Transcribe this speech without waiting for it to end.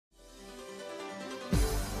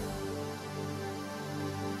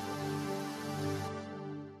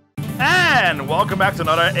and welcome back to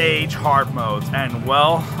another Age hard mode. And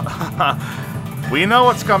well, we know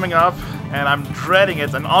what's coming up, and I'm dreading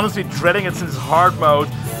it, and honestly dreading it since hard mode.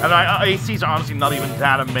 And my ACs are honestly not even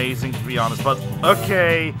that amazing, to be honest, but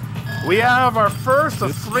okay. We have our first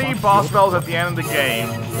of 3 boss battles at the end of the game.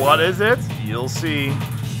 What is it? You'll see.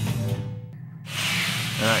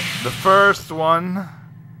 Alright, the first one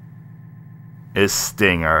is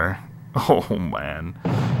Stinger. Oh man.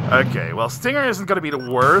 Okay, well, Stinger isn't gonna be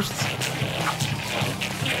the worst.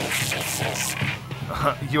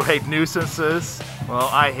 You hate nuisances? Well,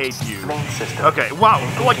 I hate you. Okay, wow,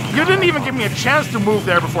 like, you didn't even give me a chance to move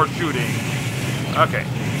there before shooting. Okay.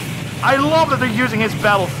 I love that they're using his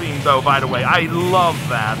battle theme, though, by the way. I love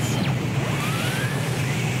that.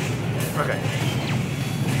 Okay.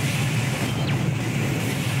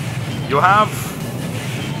 You have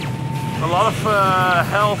a lot of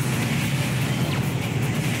health.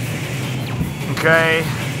 Okay.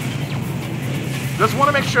 Just want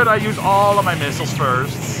to make sure that I use all of my missiles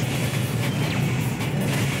first.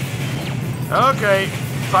 Okay.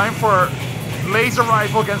 Time for laser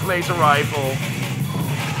rifle against laser rifle.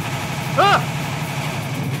 Ah!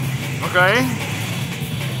 Okay.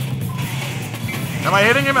 Am I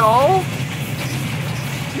hitting him at all?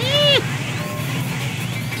 Eee!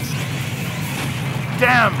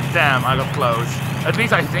 Damn, I got close. At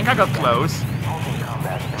least I think I got close.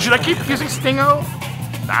 Should I keep using Stingo?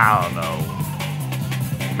 I don't know.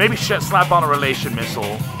 Maybe slap on a relation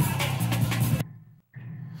missile.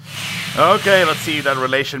 Okay, let's see if that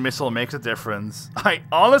relation missile makes a difference. I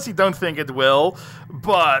honestly don't think it will,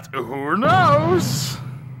 but who knows?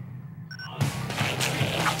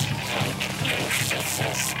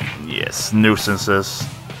 Yes, nuisances.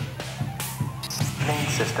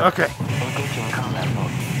 Okay.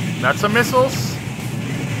 That's some missiles.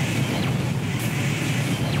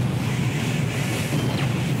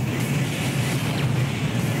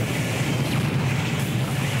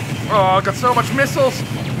 Oh, I got so much missiles!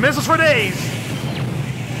 Missiles for days!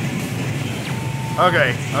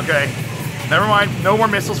 Okay. Never mind, no more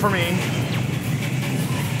missiles for me.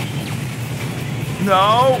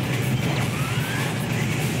 No!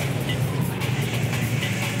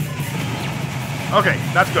 Okay,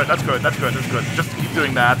 that's good. Just keep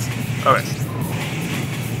doing that. Okay.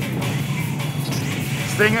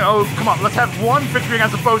 Sting, oh, come on, let's have one victory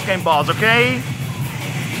against the post-game boss, okay?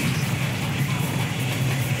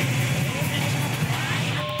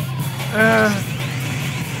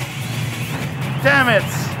 Damn it!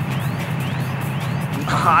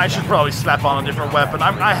 I should probably slap on a different weapon.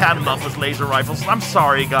 I had enough with laser rifles. I'm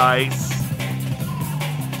sorry, guys.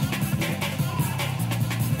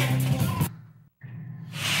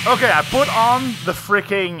 Okay, I put on the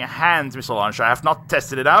freaking hand missile launcher. I have not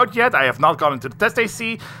tested it out yet. I have not gone into the test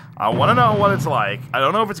AC. I want to know what it's like. I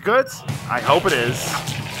don't know if it's good. I hope it is.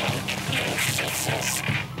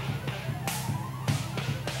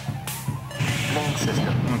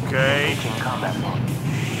 Okay.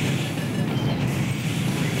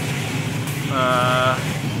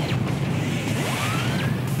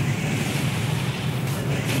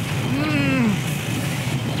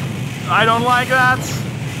 I don't like that.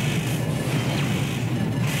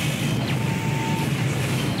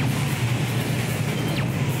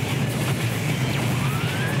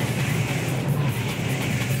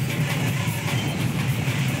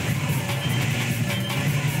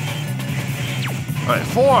 Alright,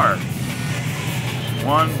 4.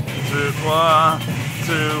 1, 2,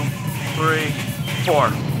 3, 4.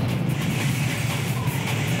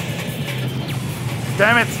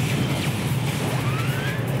 Damn it!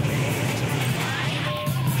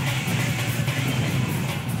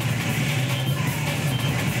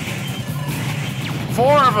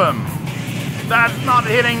 Four of them! That's not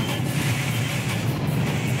hitting!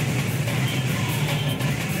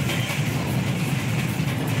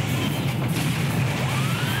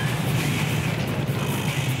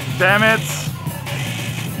 Damn it!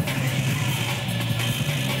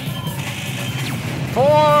 4!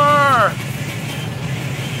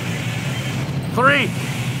 3!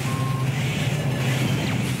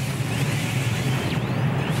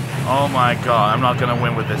 Oh my god, I'm not gonna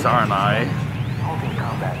win with this, aren't I? Holding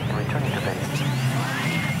combat and returning to base.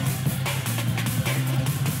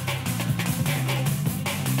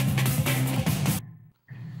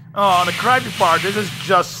 Oh, the crappy part, this is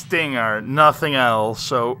just Stinger, nothing else,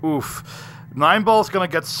 so oof. 9 Ball's gonna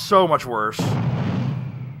get so much worse.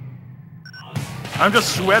 I'm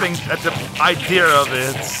just sweating at the idea of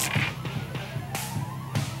it.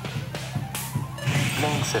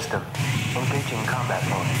 Main system, engaging combat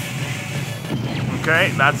mode.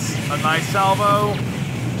 Okay, that's a nice salvo.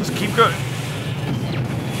 Just keep going.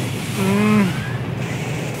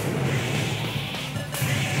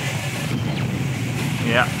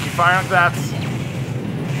 Yeah, keep firing like that.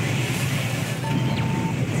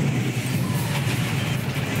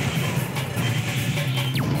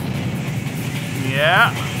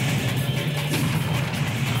 Yeah.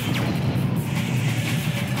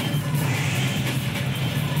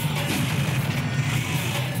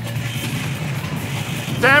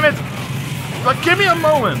 Damn it! Like, give me a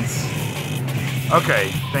moment.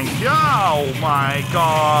 Okay, thank you. Oh my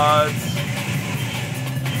god.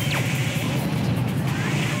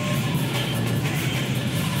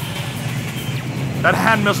 That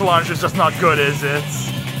hand missile launcher is just not good, is it?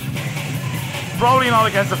 Probably not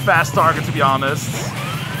against a fast target, to be honest.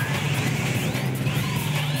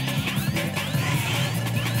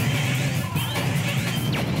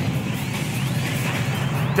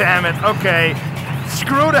 Damn it, okay.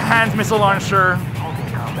 Screw the hand missile launcher.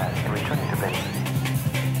 Halting combat and returning to base.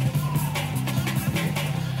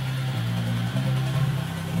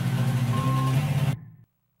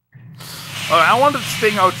 Alright, I wanted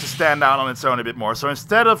Stingo to stand out on its own a bit more, so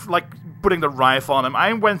instead of, like, putting the rifle on him,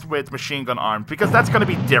 I went with machine gun arm, because that's gonna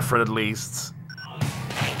be different, at least.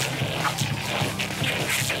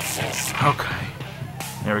 Okay.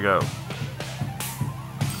 Here we go.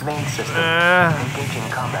 Main system. Engaging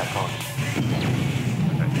combat mode.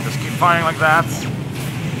 Okay, just keep firing like that.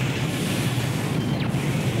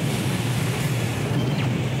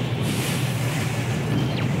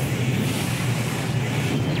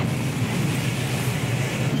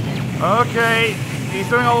 Okay, he's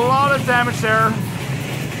doing a lot of damage there.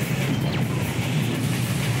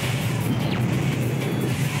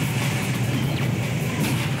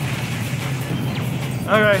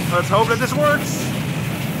 Okay, let's hope that this works.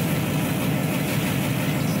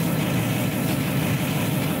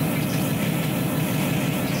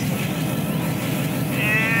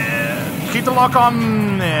 Yeah, keep the lock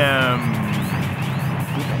on him.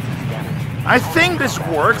 I think this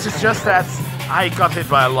works, it's just that I got hit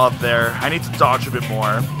by a lot there. I need to dodge a bit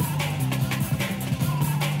more.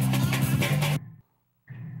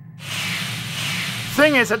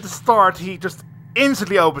 Thing is, at the start, he just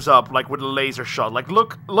instantly opens up, like, with a laser shot. Like,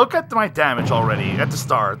 look at my damage already, at the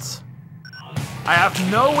start. I have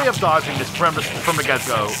no way of dodging this from the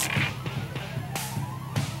get-go.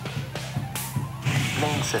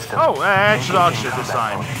 Main system. Oh, I actually dodged it this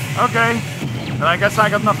time. Okay, then I guess I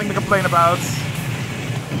got nothing to complain about.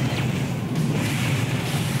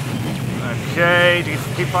 Okay,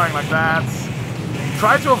 keep firing like that.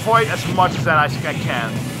 Try to avoid as much as that as I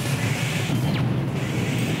can.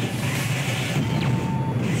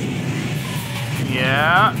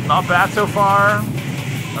 Yeah, not bad so far.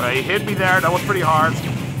 Alright, he hit me there, that was pretty hard.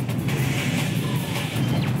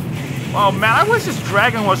 Oh man, I wish this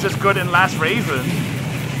dragon was this good in Last Raven.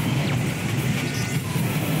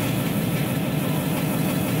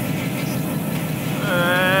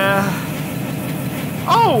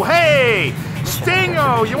 Oh, hey!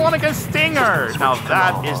 Stingo! You won against Stinger! Now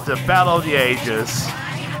that is the battle of the ages.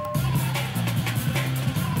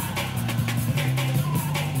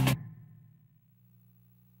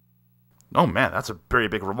 Oh man, that's a very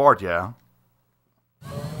big reward, yeah.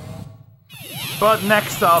 But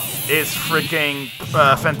next up is freaking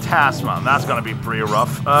Phantasma. That's gonna be pretty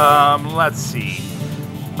rough. Let's see.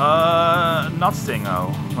 Not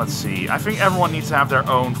Stingo. Let's see. I think everyone needs to have their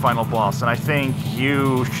own final boss, and I think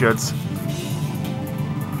you should...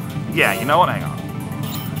 Yeah, you know what? Hang on.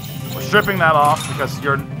 We're stripping that off because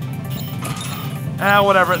you're...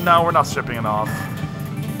 whatever. No, we're not stripping it off.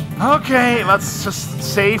 Okay, let's just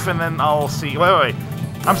save and then I'll see. Wait.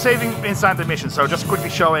 I'm saving inside the mission, so just quickly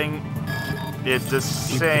showing it's the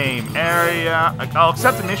same area. I'll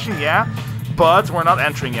accept the mission, yeah, but we're not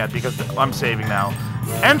entering yet because I'm saving now.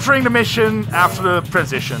 Entering the mission after the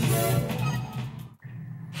transition.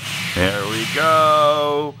 There we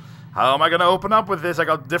go. How am I gonna open up with this? I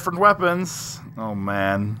got different weapons. Oh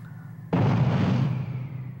man.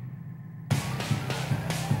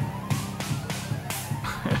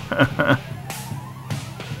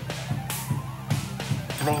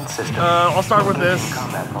 Main system. I'll start with this.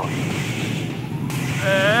 Combat mode.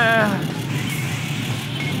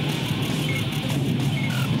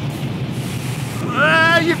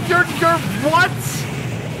 You're what?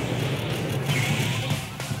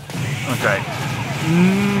 Okay.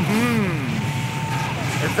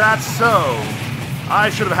 If that's so, I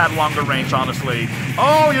should have had longer range, honestly.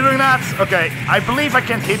 Oh, you're doing that? Okay, I believe I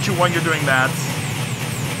can't hit you when you're doing that.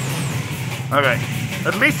 Okay.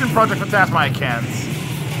 At least in Project Phantasma I can't.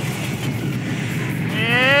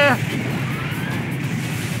 Yeah.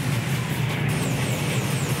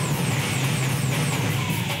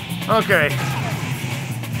 Okay.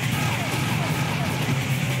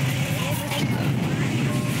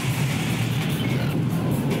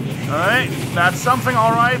 Alright, that's something,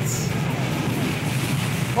 alright.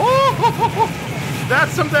 Oh,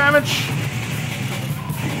 that's some damage.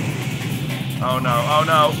 Oh no, oh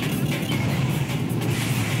no.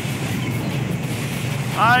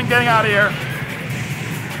 I'm getting out of here.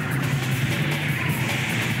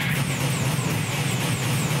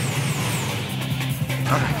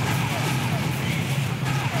 Okay.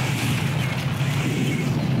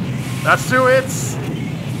 That's 2 hits.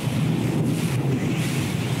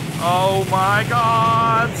 Oh my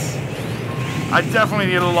god. I definitely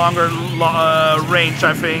need a longer range,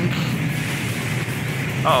 I think.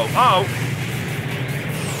 Oh, oh.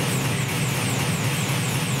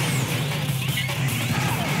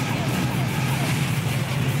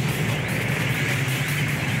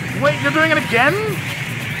 Wait, you're doing it again?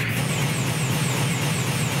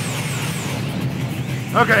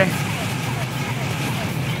 Okay.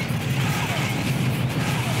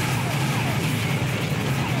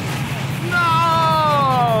 No!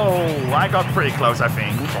 I got pretty close, I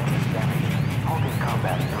think.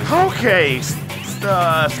 Okay,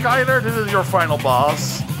 Skyler, this is your final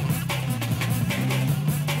boss.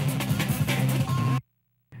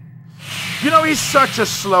 You know, he's such a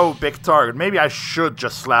slow, big target. Maybe I should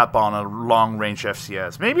just slap on a long-range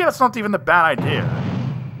FCS. Maybe that's not even a bad idea.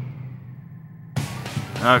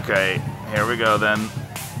 Okay, here we go then.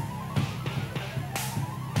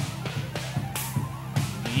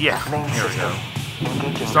 Yeah, here we go.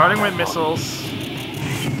 Starting with missiles.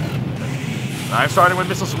 I'm starting with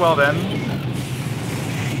missiles as well then.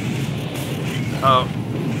 Oh.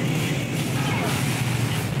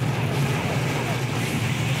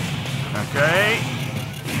 Okay.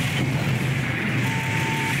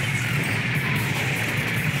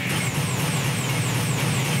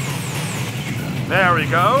 There we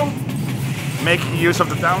go. Making use of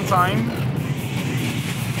the downtime.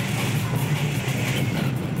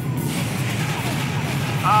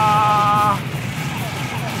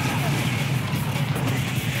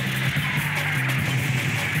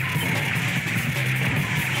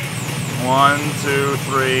 One, two,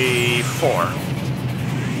 three, 4.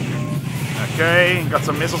 Okay, got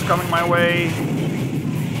some missiles coming my way.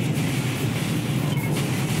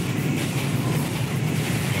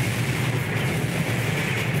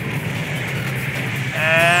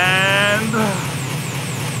 And...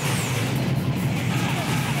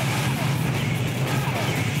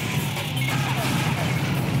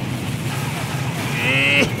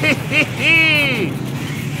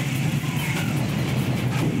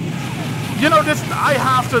 You know, this, I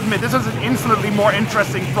have to admit, this is an infinitely more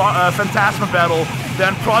interesting Phantasma battle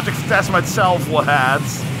than Project Phantasma itself had.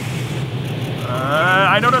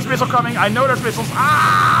 I know there's missile coming, I know there's missiles.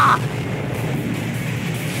 Ah!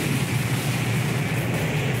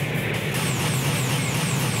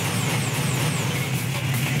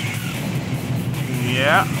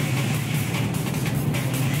 Yeah.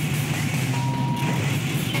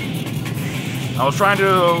 I was trying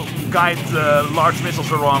to guide large missiles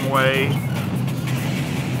the wrong way.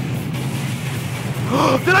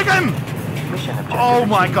 Did I get him? Oh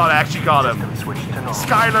my god, I actually got him.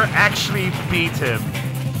 Skyler actually beat him.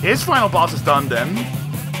 His final boss is done then.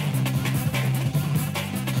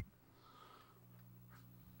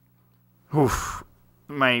 Oof.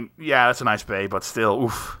 Yeah, that's a nice pay, but still,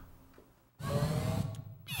 oof.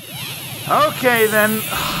 Okay then,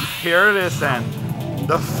 here it is then.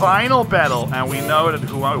 The final battle, and we know that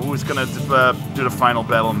who's gonna do the final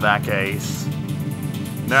battle in that case.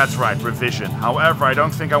 That's right, Revision. However, I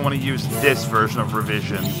don't think I want to use this version of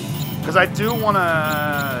Revision, because I do want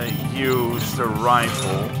to use the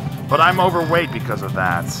rifle, but I'm overweight because of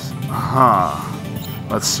that.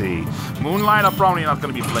 Let's see. Moonlight, I'm probably not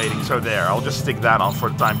going to be blading, so there. I'll just stick that on for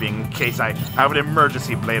the time being, in case I have an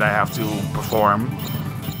emergency blade I have to perform.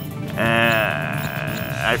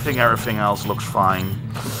 I think everything else looks fine.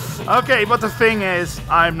 Okay, but the thing is,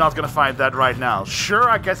 I'm not gonna fight that right now. Sure,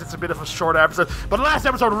 I guess it's a bit of a short episode, but the last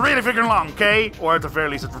episode really freaking long, okay? Or at the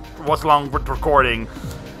very least, it was long with recording.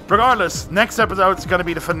 Regardless, next episode is gonna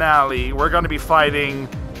be the finale. We're gonna be fighting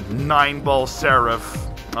 9-Ball Seraph.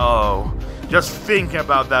 Oh, just thinking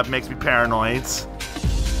about that makes me paranoid.